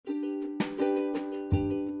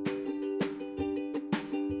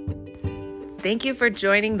Thank you for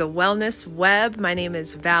joining the Wellness Web. My name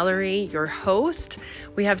is Valerie, your host.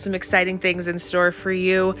 We have some exciting things in store for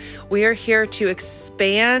you. We are here to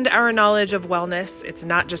expand our knowledge of wellness. It's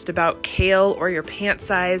not just about kale or your pant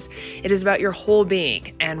size. It is about your whole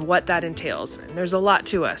being and what that entails. And there's a lot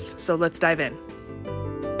to us, so let's dive in.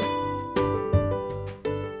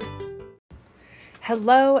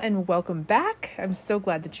 Hello and welcome back. I'm so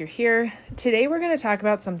glad that you're here. Today we're going to talk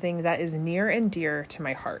about something that is near and dear to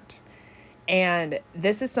my heart. And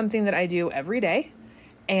this is something that I do every day,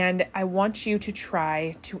 and I want you to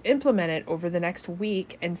try to implement it over the next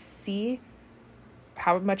week and see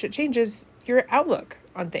how much it changes your outlook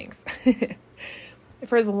on things.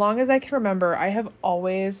 For as long as I can remember, I have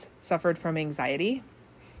always suffered from anxiety.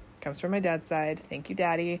 It comes from my dad's side. Thank you,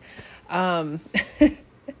 Daddy. And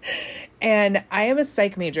I am a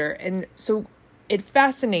psych major, and so it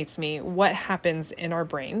fascinates me what happens in our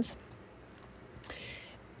brains.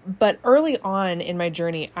 But early on in my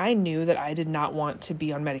journey, I knew that I did not want to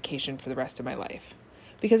be on medication for the rest of my life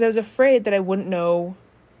because I was afraid that I wouldn't know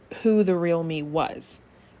who the real me was,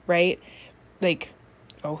 right? Like,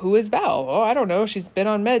 oh, who is Val? Oh, I don't know. She's been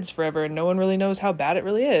on meds forever and no one really knows how bad it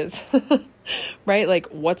really is, right? Like,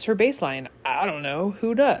 what's her baseline? I don't know.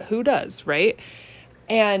 Who does, right?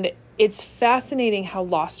 And it's fascinating how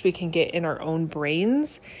lost we can get in our own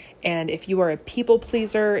brains. And if you are a people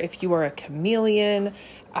pleaser, if you are a chameleon,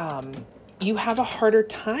 you have a harder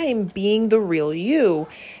time being the real you.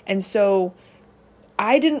 And so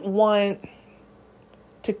I didn't want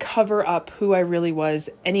to cover up who I really was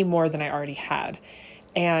any more than I already had.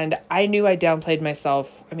 And I knew I downplayed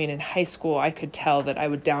myself. I mean, in high school, I could tell that I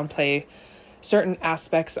would downplay certain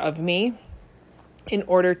aspects of me in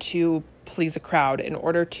order to please a crowd, in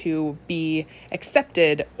order to be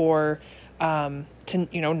accepted or to,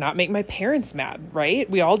 not make my parents mad, right?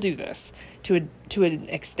 We all do this to an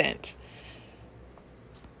extent.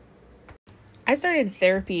 I started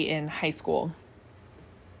therapy in high school,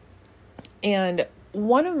 and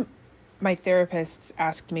one of my therapists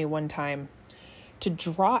asked me one time to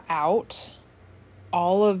draw out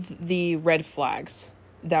all of the red flags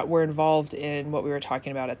that were involved in what we were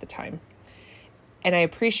talking about at the time. And I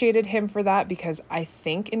appreciated him for that because I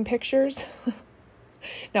think in pictures.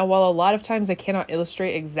 Now, while a lot of times I cannot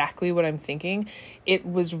illustrate exactly what I'm thinking, it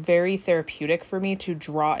was very therapeutic for me to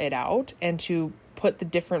draw it out and to put the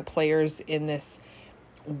different players in this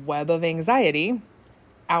web of anxiety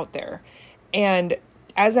out there. And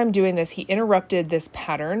as I'm doing this, he interrupted this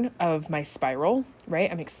pattern of my spiral,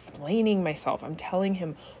 right? I'm explaining myself. I'm telling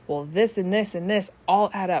him, well, this and this and this all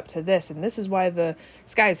add up to this. And this is why the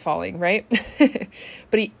sky is falling, right?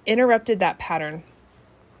 But he interrupted that pattern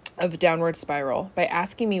of downward spiral by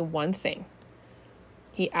asking me one thing.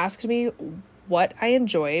 He asked me what I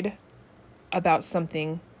enjoyed about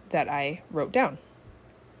something that I wrote down.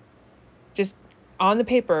 Just on the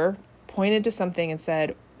paper, pointed to something and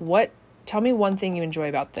said, tell me one thing you enjoy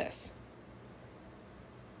about this.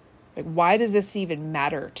 Like, why does this even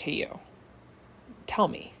matter to you? Tell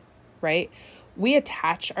me, right? We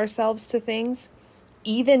attach ourselves to things,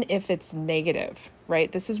 even if it's negative,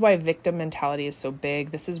 right? This is why victim mentality is so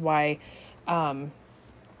big. This is why, a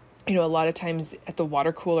lot of times at the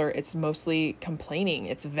water cooler, it's mostly complaining,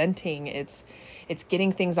 it's venting, it's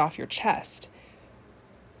getting things off your chest.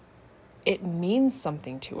 It means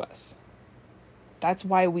something to us. That's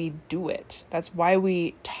why we do it. That's why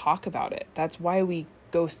we talk about it. That's why we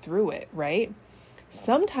go through it, right?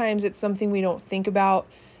 Sometimes it's something we don't think about.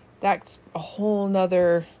 That's a whole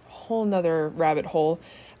nother rabbit hole.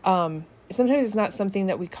 Sometimes it's not something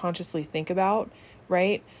that we consciously think about,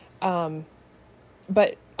 right?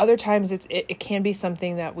 But other times it can be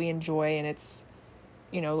something that we enjoy, and it's,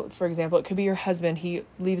 for example, it could be your husband. He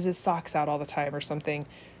leaves his socks out all the time or something.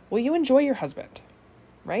 Well, you enjoy your husband,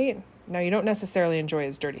 right? Now, you don't necessarily enjoy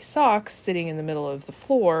his dirty socks sitting in the middle of the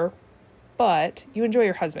floor, but you enjoy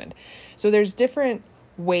your husband. So there's different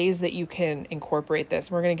ways that you can incorporate this.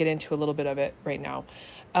 We're going to get into a little bit of it right now.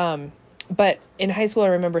 But in high school, I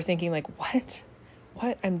remember thinking like, what?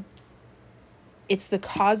 It's the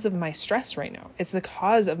cause of my stress right now. It's the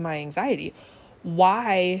cause of my anxiety.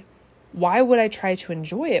 Why would I try to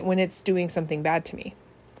enjoy it when it's doing something bad to me?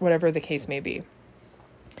 Whatever the case may be.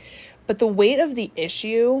 But the weight of the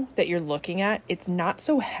issue that you're looking at, it's not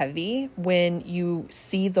so heavy when you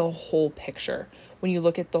see the whole picture, when you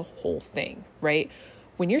look at the whole thing, right?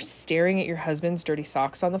 When you're staring at your husband's dirty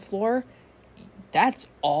socks on the floor, that's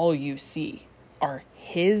all you see are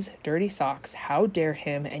his dirty socks. How dare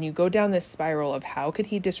him? And you go down this spiral of how could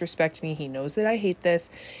he disrespect me? He knows that I hate this.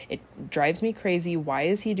 It drives me crazy. Why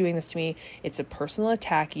is he doing this to me? It's a personal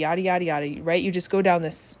attack, yada, yada, yada, right? You just go down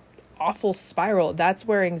this awful spiral, that's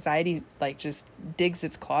where anxiety like just digs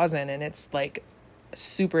its claws in, and it's like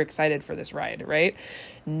super excited for this ride, right?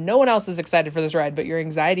 No one else is excited for this ride, but your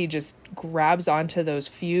anxiety just grabs onto those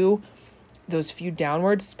few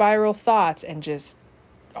downward spiral thoughts, and just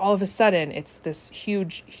all of a sudden it's this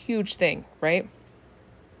huge, huge thing, right?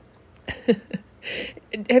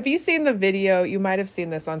 Have you seen the video? You might have seen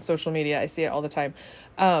this on social media. I see it all the time.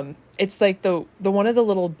 It's like the one of the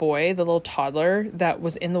little toddler that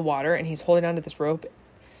was in the water, and he's holding onto this rope.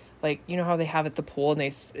 Like, you know how they have at the pool and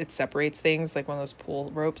it separates things, like one of those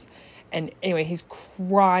pool ropes. And anyway, he's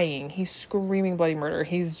crying. He's screaming bloody murder.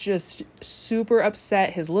 He's just super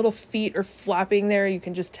upset. His little feet are flapping there. You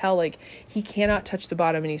can just tell, like, he cannot touch the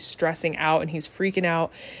bottom, and he's stressing out and he's freaking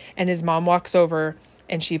out. And his mom walks over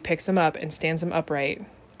and she picks him up and stands him upright.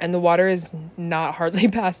 And the water is not hardly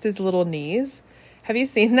past his little knees. Have you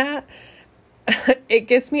seen that? It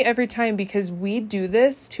gets me every time, because we do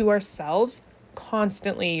this to ourselves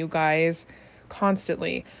constantly, you guys,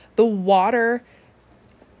 constantly. The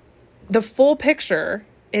full picture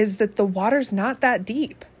is that the water's not that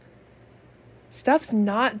deep. Stuff's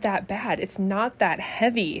not that bad. It's not that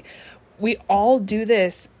heavy. We all do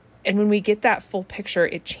this. And when we get that full picture,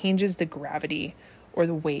 it changes the gravity or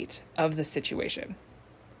the weight of the situation.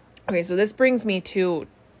 Okay, so this brings me to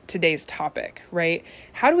today's topic, right?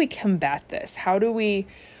 How do we combat this? How do we,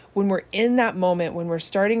 when we're in that moment, when we're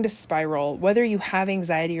starting to spiral, whether you have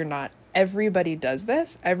anxiety or not, everybody does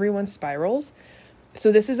this. Everyone spirals.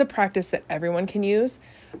 So this is a practice that everyone can use.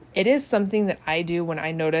 It is something that I do when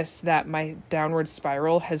I notice that my downward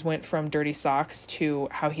spiral has went from dirty socks to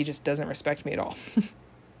how he just doesn't respect me at all.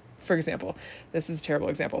 For example, this is a terrible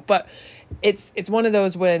example, but it's one of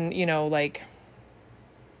those when, you know, like,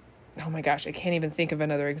 oh my gosh, I can't even think of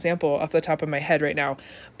another example off the top of my head right now,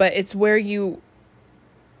 but it's where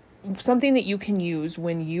something that you can use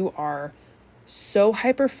when you are so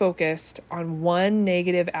hyper-focused on one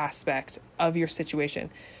negative aspect of your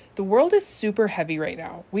situation. The world is super heavy right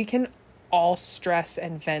now. We can all stress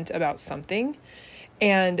and vent about something.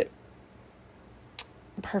 And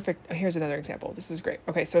perfect. Here's another example. This is great.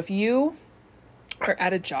 Okay, so if you are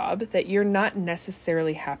at a job that you're not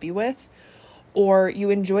necessarily happy with, or you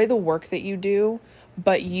enjoy the work that you do,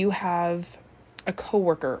 but you have a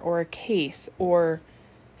coworker or a case or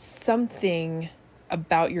something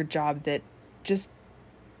about your job that just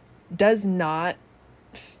does not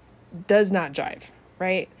jive,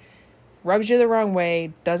 right? Rubs you the wrong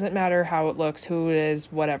way, doesn't matter how it looks, who it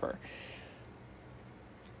is, whatever.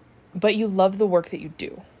 But you love the work that you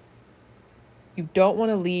do. You don't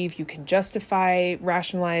want to leave. You can justify,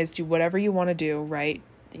 rationalize, do whatever you want to do, right?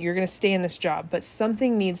 You're going to stay in this job, but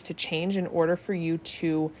something needs to change in order for you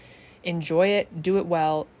to enjoy it, do it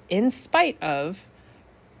well, in spite of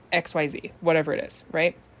XYZ, whatever it is,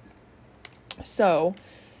 right? So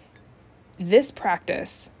this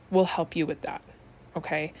practice will help you with that,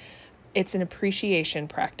 okay? It's an appreciation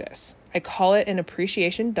practice. I call it an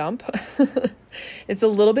appreciation dump. It's a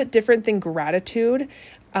little bit different than gratitude,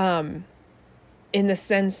 in the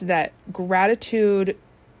sense that gratitude,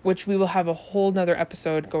 which we will have a whole nother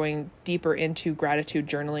episode going deeper into gratitude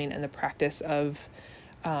journaling and the practice of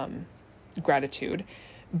gratitude.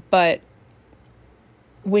 But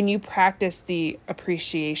when you practice the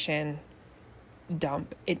appreciation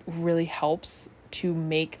dump, it really helps to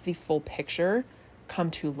make the full picture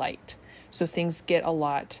come to light. So things get a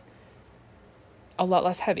lot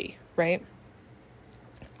less heavy, right?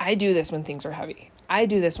 I do this when things are heavy. I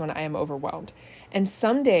do this when I am overwhelmed. And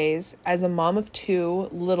some days, as a mom of two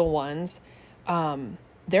little ones,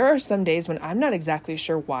 there are some days when I'm not exactly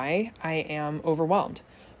sure why I am overwhelmed,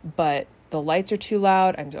 but the lights are too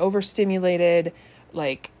loud, I'm overstimulated,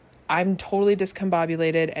 like I'm totally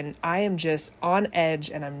discombobulated, and I am just on edge,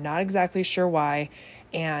 and I'm not exactly sure why.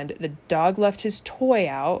 And the dog left his toy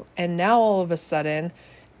out, and now all of a sudden,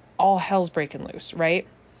 all hell's breaking loose, right?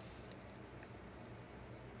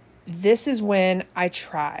 This is when I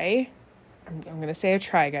try. I'm going to say I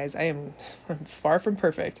try, guys. I'm far from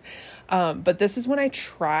perfect. But this is when I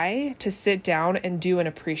try to sit down and do an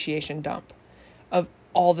appreciation dump of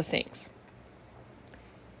all the things.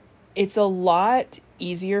 It's a lot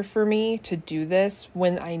easier for me to do this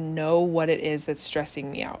when I know what it is that's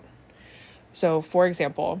stressing me out. So, for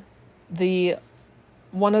example,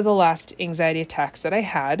 one of the last anxiety attacks that I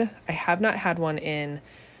have not had one in,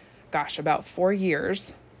 about 4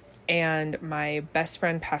 years. And my best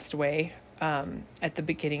friend passed away at the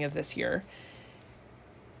beginning of this year.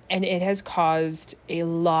 And it has caused a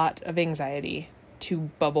lot of anxiety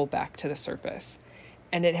to bubble back to the surface.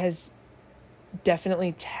 And it has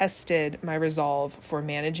definitely tested my resolve for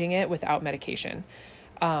managing it without medication.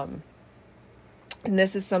 And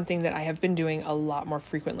this is something that I have been doing a lot more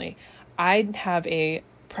frequently. I have a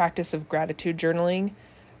practice of gratitude journaling,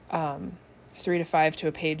 3 to 5 to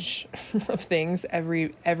a page of things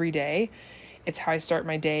every day. It's how I start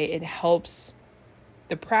my day. It helps.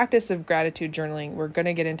 The practice of gratitude journaling, we're going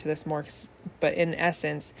to get into this more, but in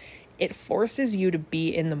essence, it forces you to be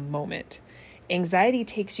in the moment. Anxiety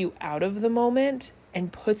takes you out of the moment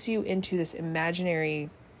and puts you into this imaginary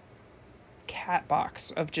cat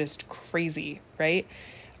box of just crazy, right?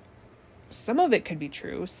 Some of it could be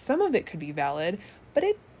true, some of it could be valid, but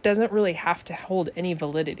it doesn't really have to hold any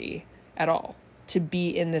validity at all to be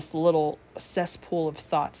in this little cesspool of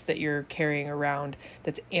thoughts that you're carrying around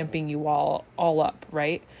that's amping you all up,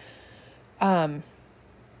 right?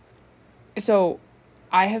 So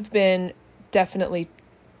I have been definitely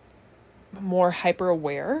more hyper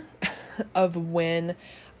aware of when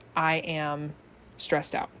I am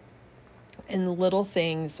stressed out, and little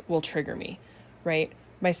things will trigger me, right?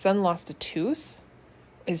 My son lost a tooth,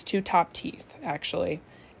 his 2 top teeth, actually.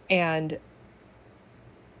 And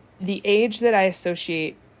the age that I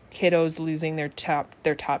associate kiddos losing their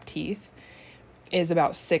top teeth is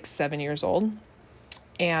about 6, 7 years old.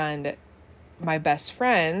 And my best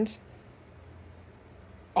friend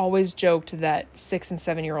always joked that 6 and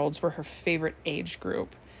 7-year-olds were her favorite age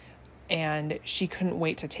group. And she couldn't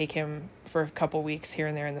wait to take him for a couple weeks here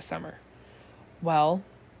and there in the summer. Well,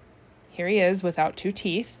 here he is without 2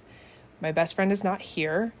 teeth. My best friend is not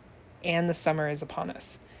here, and the summer is upon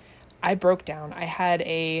us. I broke down. I had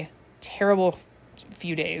a terrible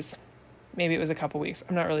few days. Maybe it was a couple weeks.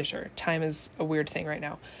 I'm not really sure. Time is a weird thing right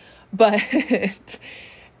now. But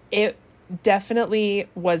it definitely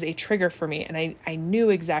was a trigger for me, and I knew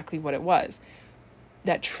exactly what it was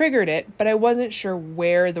that triggered it, but I wasn't sure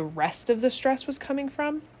where the rest of the stress was coming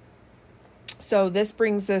from. So this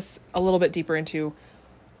brings us a little bit deeper into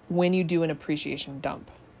when you do an appreciation dump.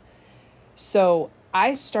 So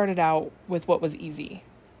I started out with what was easy.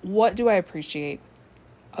 What do I appreciate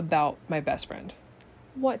about my best friend?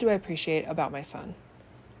 What do I appreciate about my son?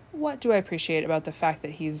 What do I appreciate about the fact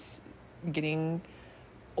that he's getting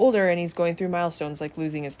older and he's going through milestones like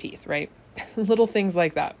losing his teeth, right? Little things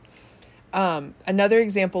like that. Another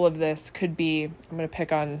example of this could be, I'm going to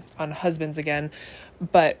pick on husbands again,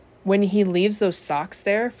 but when he leaves those socks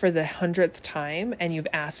there for the 100th time and you've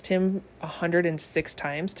asked him 106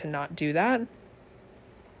 times to not do that,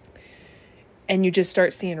 and you just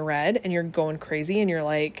start seeing red and you're going crazy and you're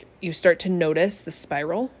like, you start to notice the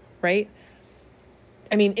spiral, right?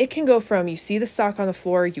 I mean, it can go from you see the sock on the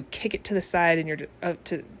floor, you kick it to the side and you're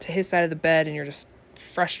to his side of the bed and you're just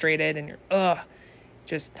frustrated and you're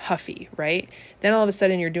just huffy, right? Then all of a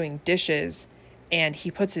sudden you're doing dishes and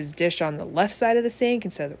he puts his dish on the left side of the sink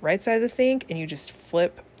instead of the right side of the sink and you just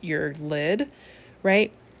flip your lid,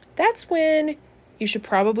 right? That's when you should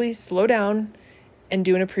probably slow down and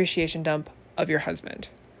do an appreciation dump of your husband.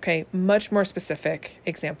 Okay, much more specific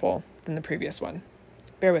example than the previous one.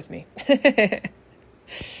 Bear with me.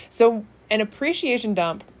 So an appreciation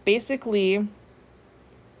dump basically,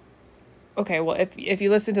 okay, well, if you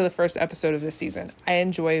listen to the first episode of this season, I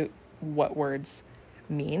enjoy what words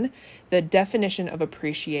mean. The definition of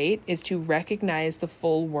appreciate is to recognize the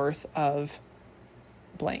full worth of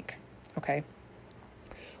blank. Okay.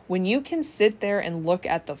 When you can sit there and look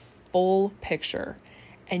at the full picture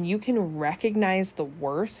and you can recognize the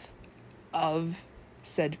worth of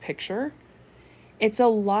said picture, it's a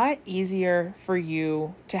lot easier for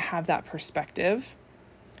you to have that perspective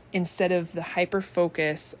instead of the hyper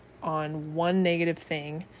focus on one negative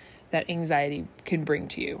thing that anxiety can bring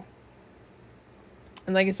to you.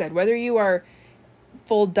 And like I said, whether you are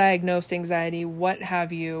full diagnosed anxiety, what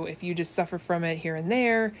have you, if you just suffer from it here and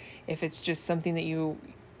there, if it's just something that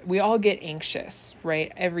we all get anxious,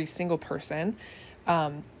 right? Every single person.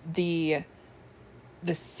 The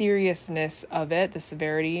seriousness of it, the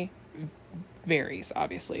severity varies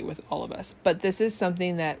obviously with all of us, but this is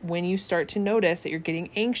something that when you start to notice that you're getting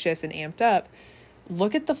anxious and amped up,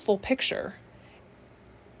 look at the full picture.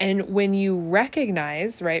 And when you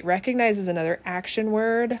recognize, right? Recognize is another action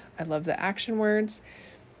word. I love the action words.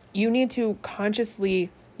 You need to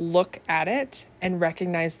consciously look at it and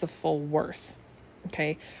recognize the full worth.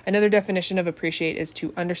 Okay. Another definition of appreciate is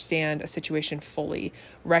to understand a situation fully,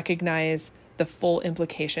 recognize the full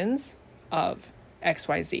implications of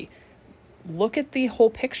XYZ. Look at the whole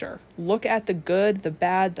picture. Look at the good, the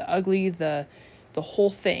bad, the ugly, the whole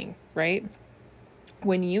thing, right?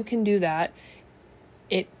 When you can do that,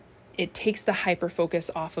 it takes the hyper focus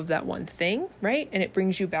off of that one thing, right? And it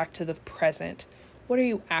brings you back to the present. What are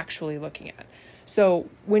you actually looking at? So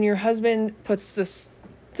when your husband puts this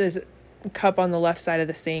cup on the left side of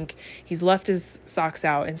the sink. He's left his socks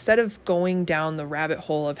out. Instead of going down the rabbit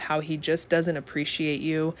hole of how he just doesn't appreciate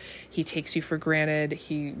you, he takes you for granted,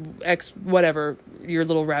 whatever your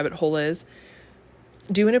little rabbit hole is,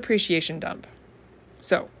 do an appreciation dump.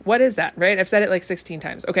 So what is that, right? I've said it like 16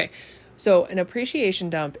 times. Okay. So an appreciation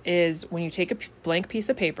dump is when you take a blank piece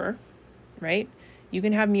of paper, right? You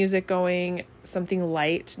can have music going, something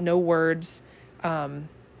light, no words.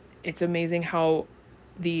 It's amazing how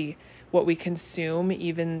what we consume,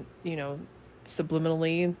 even,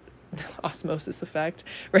 subliminally, osmosis effect,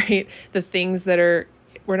 right? The things that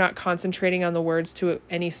we're not concentrating on the words to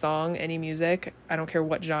any song, any music, I don't care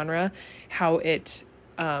what genre, how it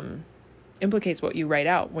implicates what you write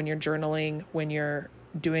out when you're journaling, when you're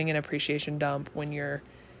doing an appreciation dump, when you're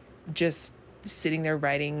just sitting there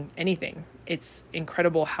writing anything. It's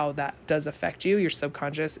incredible how that does affect you. Your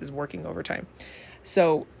subconscious is working overtime.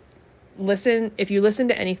 So if you listen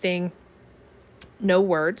to anything, no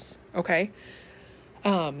words, okay?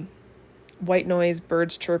 White noise,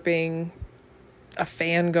 birds chirping, a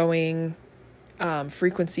fan going,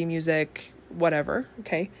 frequency music, whatever,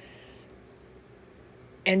 okay?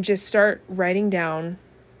 And just start writing down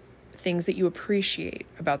things that you appreciate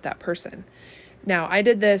about that person. Now, I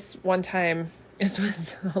did this one time. This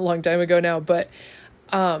was a long time ago now, but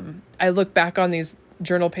I look back on these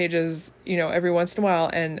journal pages, every once in a while,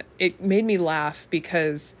 and it made me laugh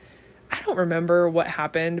because I don't remember what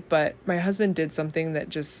happened, but my husband did something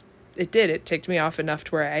that it ticked me off enough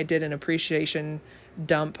to where I did an appreciation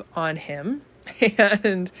dump on him.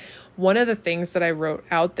 And one of the things that I wrote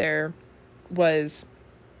out there was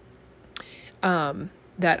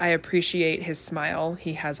that I appreciate his smile.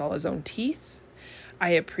 He has all his own teeth. I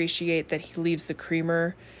appreciate that he leaves the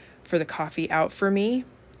creamer for the coffee out for me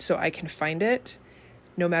so I can find it.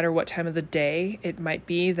 No matter what time of the day it might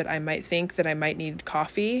be that I might think that I might need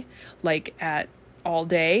coffee, like at all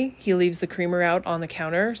day, he leaves the creamer out on the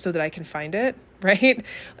counter so that I can find it, right?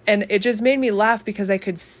 And it just made me laugh because I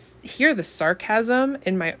could hear the sarcasm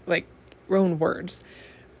in my own words.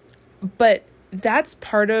 But that's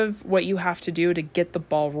part of what you have to do to get the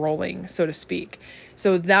ball rolling, so to speak.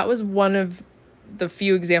 So that was one of the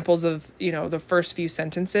few examples of, the first few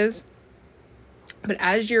sentences. But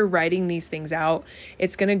as you're writing these things out,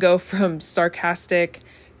 it's going to go from sarcastic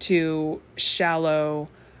to shallow,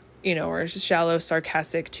 or shallow,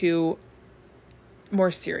 sarcastic to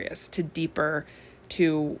more serious, to deeper,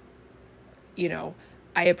 to,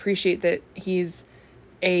 I appreciate that he's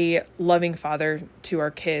a loving father to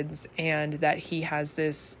our kids and that he has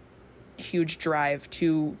this huge drive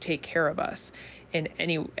to take care of us in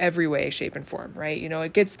every way, shape, and form, right?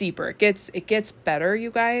 It gets deeper, it gets better,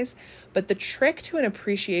 you guys. But the trick to an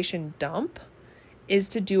appreciation dump is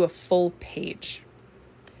to do a full page.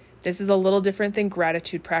 This is a little different than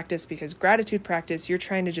gratitude practice, because gratitude practice, you're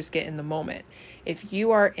trying to just get in the moment. If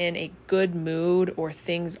you are in a good mood or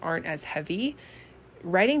things aren't as heavy,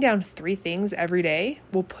 writing down 3 things every day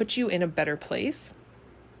will put you in a better place.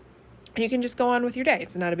 And you can just go on with your day.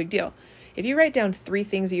 It's not a big deal. If you write down 3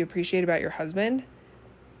 things that you appreciate about your husband,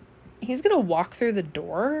 he's going to walk through the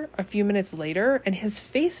door a few minutes later and his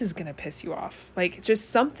face is going to piss you off. Like, just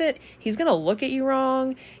something, he's going to look at you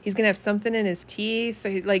wrong. He's going to have something in his teeth,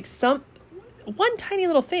 one tiny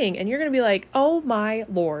little thing. And you're going to be like, oh my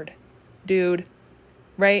Lord, dude,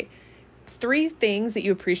 right? 3 things that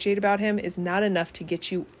you appreciate about him is not enough to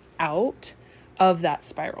get you out of that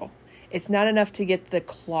spiral. It's not enough to get the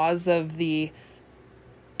claws of the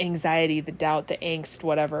anxiety, the doubt, the angst,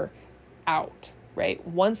 whatever, out, right?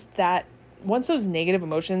 Once those negative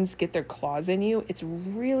emotions get their claws in you, it's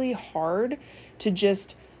really hard to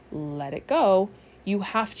just let it go. You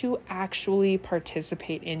have to actually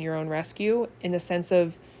participate in your own rescue in the sense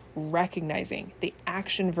of recognizing the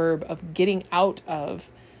action verb of getting out of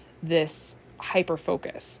this hyper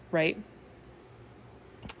focus, right?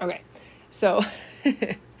 Okay. So,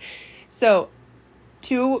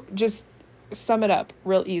 to just sum it up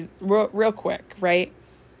real quick, right?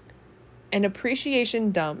 An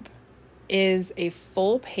appreciation dump is a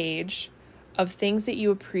full page of things that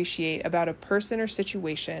you appreciate about a person or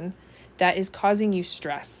situation that is causing you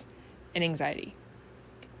stress and anxiety.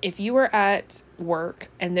 If you are at work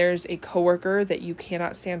and there's a coworker that you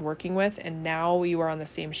cannot stand working with, and now you are on the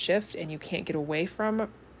same shift and you can't get away from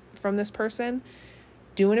this person,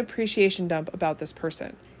 do an appreciation dump about this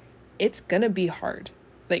person. It's going to be hard.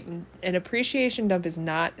 Like, an appreciation dump is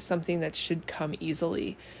not something that should come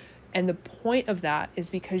easily. And the point of that is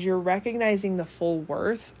because you're recognizing the full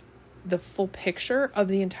worth, the full picture of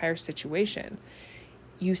the entire situation.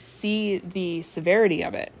 You see the severity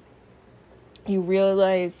of it. You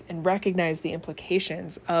realize and recognize the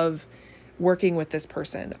implications of working with this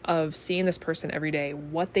person, of seeing this person every day,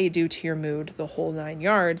 what they do to your mood, the whole 9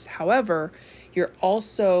 yards. However, you're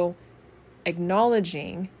also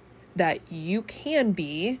acknowledging that you can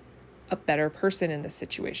be a better person in this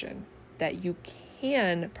situation, that you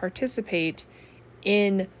can participate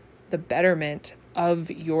in the betterment of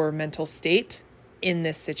your mental state in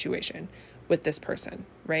this situation with this person,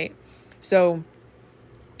 right? So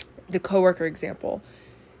the coworker example,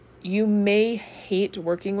 you may hate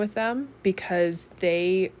working with them because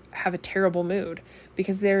they have a terrible mood,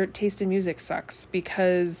 because their taste in music sucks,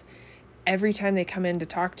 because every time they come in to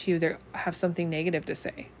talk to you, they have something negative to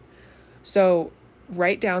say. So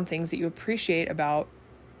write down things that you appreciate about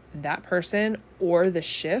that person or the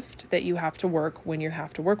shift that you have to work when you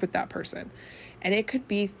have to work with that person. And it could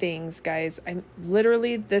be things, guys,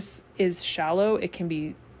 this is shallow. It can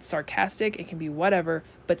be sarcastic. It can be whatever,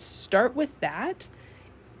 but start with that.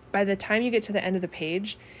 By the time you get to the end of the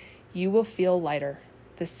page, you will feel lighter.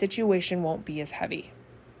 The situation won't be as heavy.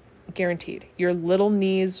 Guaranteed. Your little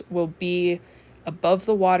knees will be above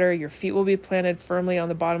the water. Your feet will be planted firmly on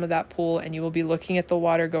the bottom of that pool, and you will be looking at the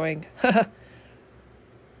water going,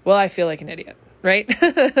 well, I feel like an idiot,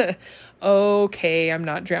 right? Okay, I'm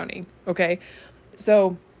not drowning. Okay.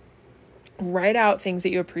 So write out things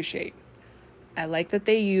that you appreciate. I like that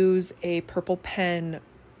they use a purple pen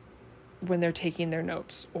when they're taking their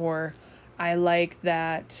notes, or I like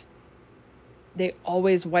that they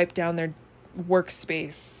always wipe down their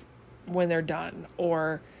workspace when they're done,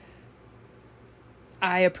 or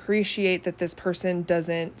I appreciate that this person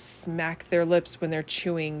doesn't smack their lips when they're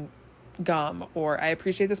chewing gum, or I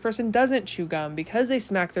appreciate this person doesn't chew gum because they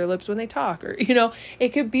smack their lips when they talk, or, it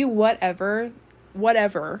could be whatever.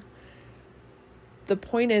 The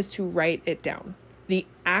point is to write it down. The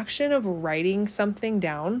action of writing something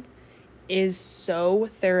down is so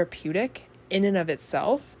therapeutic in and of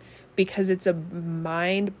itself, because it's a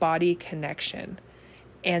mind-body connection.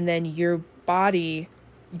 And then your body,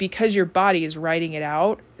 because your body is writing it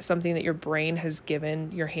out, something that your brain has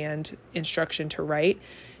given your hand instruction to write,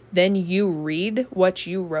 then you read what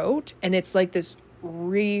you wrote, and it's like this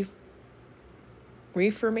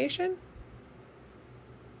reformation?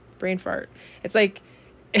 Brain fart. It's like,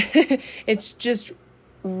 it's just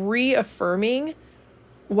reaffirming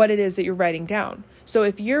what it is that you're writing down. So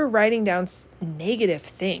if you're writing down negative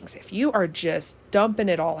things, if you are just dumping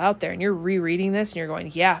it all out there and you're rereading this and you're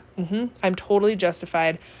going, I'm totally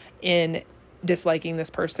justified in disliking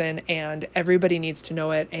this person, and everybody needs to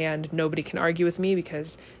know it, and nobody can argue with me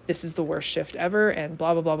because this is the worst shift ever, and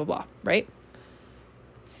blah, blah, blah, blah, blah, right?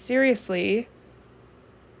 Seriously,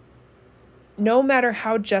 no matter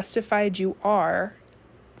how justified you are,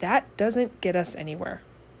 that doesn't get us anywhere.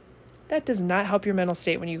 That does not help your mental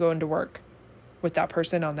state when you go into work with that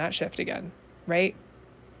person on that shift again, right?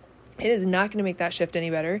 It is not going to make that shift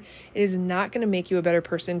any better. It is not going to make you a better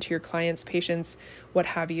person to your clients, patients, what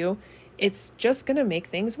have you. It's just going to make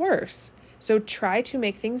things worse. So try to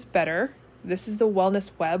make things better. This is the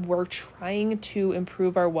Wellness Web. We're trying to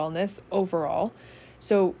improve our wellness overall.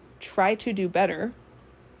 So try to do better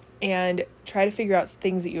and try to figure out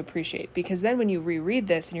things that you appreciate. Because then when you reread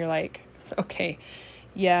this and you're like, okay,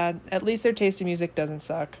 yeah, at least their taste in music doesn't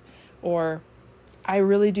suck. Or I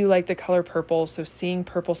really do like the color purple, so seeing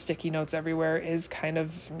purple sticky notes everywhere is kind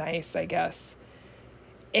of nice, I guess.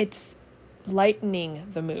 It's lightening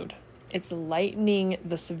the mood. It's lightening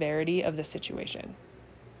the severity of the situation.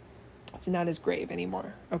 It's not as grave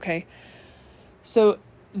anymore, okay? So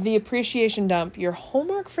the appreciation dump, your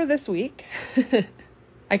homework for this week,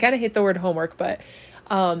 I kind of hate the word homework, but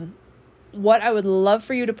what I would love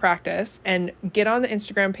for you to practice, and get on the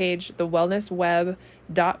Instagram page, the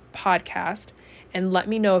wellnessweb.podcast, and let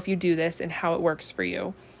me know if you do this and how it works for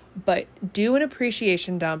you. But do an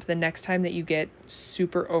appreciation dump the next time that you get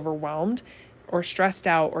super overwhelmed or stressed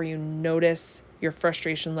out, or you notice your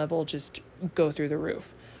frustration level just go through the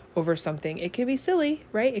roof over something. It could be silly,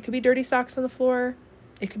 right? It could be dirty socks on the floor.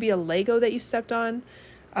 It could be a Lego that you stepped on.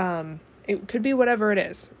 It could be whatever it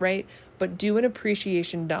is, right? But do an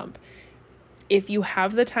appreciation dump. If you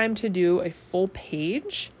have the time to do a full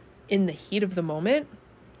page in the heat of the moment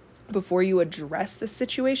before you address the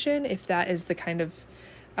situation, if that is the kind of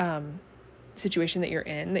situation that you're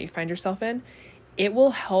in, that you find yourself in, it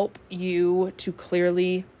will help you to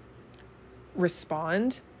clearly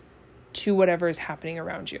respond to whatever is happening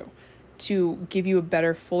around you, to give you a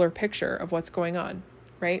better, fuller picture of what's going on,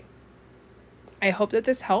 right? I hope that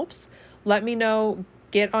this helps. Let me know.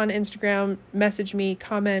 Get on Instagram, message me,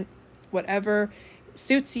 comment, whatever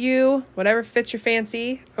suits you, whatever fits your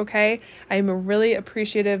fancy, okay? I'm really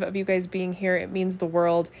appreciative of you guys being here. It means the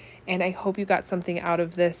world, and I hope you got something out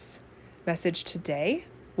of this message today.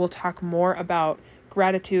 We'll talk more about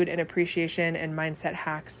gratitude and appreciation and mindset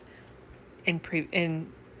hacks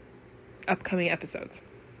in upcoming episodes.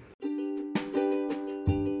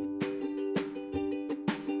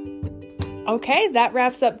 Okay, that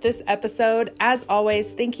wraps up this episode. As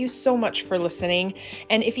always, thank you so much for listening.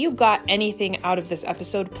 And if you got anything out of this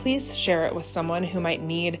episode, please share it with someone who might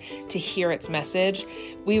need to hear its message.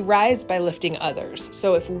 We rise by lifting others.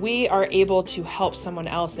 So if we are able to help someone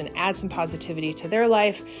else and add some positivity to their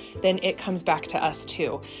life, then it comes back to us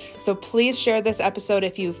too. So please share this episode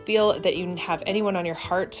if you feel that you have anyone on your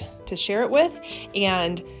heart to share it with.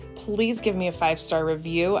 And please give me a 5-star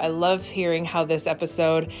review. I love hearing how this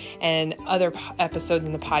episode and other episodes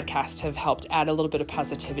in the podcast have helped add a little bit of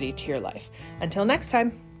positivity to your life. Until next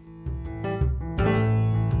time.